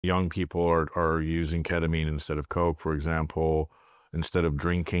young people are using ketamine instead of Coke, for example, instead of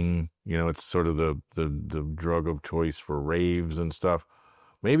drinking. It's sort of the drug of choice for raves and stuff.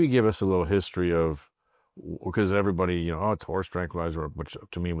 Maybe give us a little history of, because everybody, oh, it's horse tranquilizer, which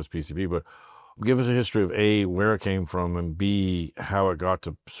to me was PCP, but give us a history of A, where it came from, and B, how it got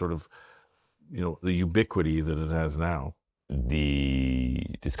to sort of, the ubiquity that it has now. The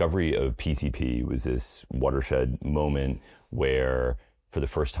discovery of PCP was this watershed moment where, for the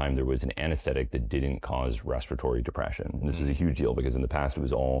first time, there was an anesthetic that didn't cause respiratory depression. And this was a huge deal because in the past it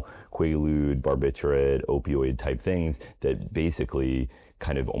was all Quaalude, barbiturate, opioid type things that basically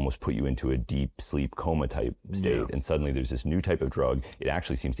kind of almost put you into a deep sleep coma type state. Yeah. And suddenly there's this new type of drug. It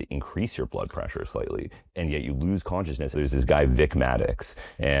actually seems to increase your blood pressure slightly, and yet you lose consciousness. There's this guy, Vic Maddox,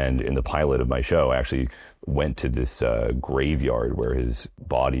 and in the pilot of my show, I actually went to this graveyard where his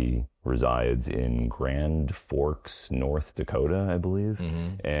body resides in Grand Forks, North Dakota, I believe,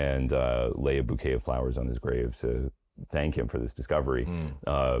 and lay a bouquet of flowers on his grave to thank him for this discovery,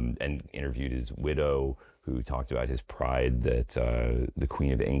 and interviewed his widow, who talked about his pride that the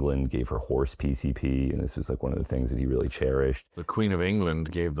Queen of England gave her horse PCP, and this was like one of the things that he really cherished. The Queen of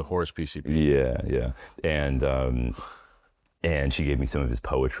England gave the horse PCP. Yeah, and she gave me some of his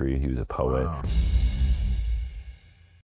poetry. He was a poet. Wow.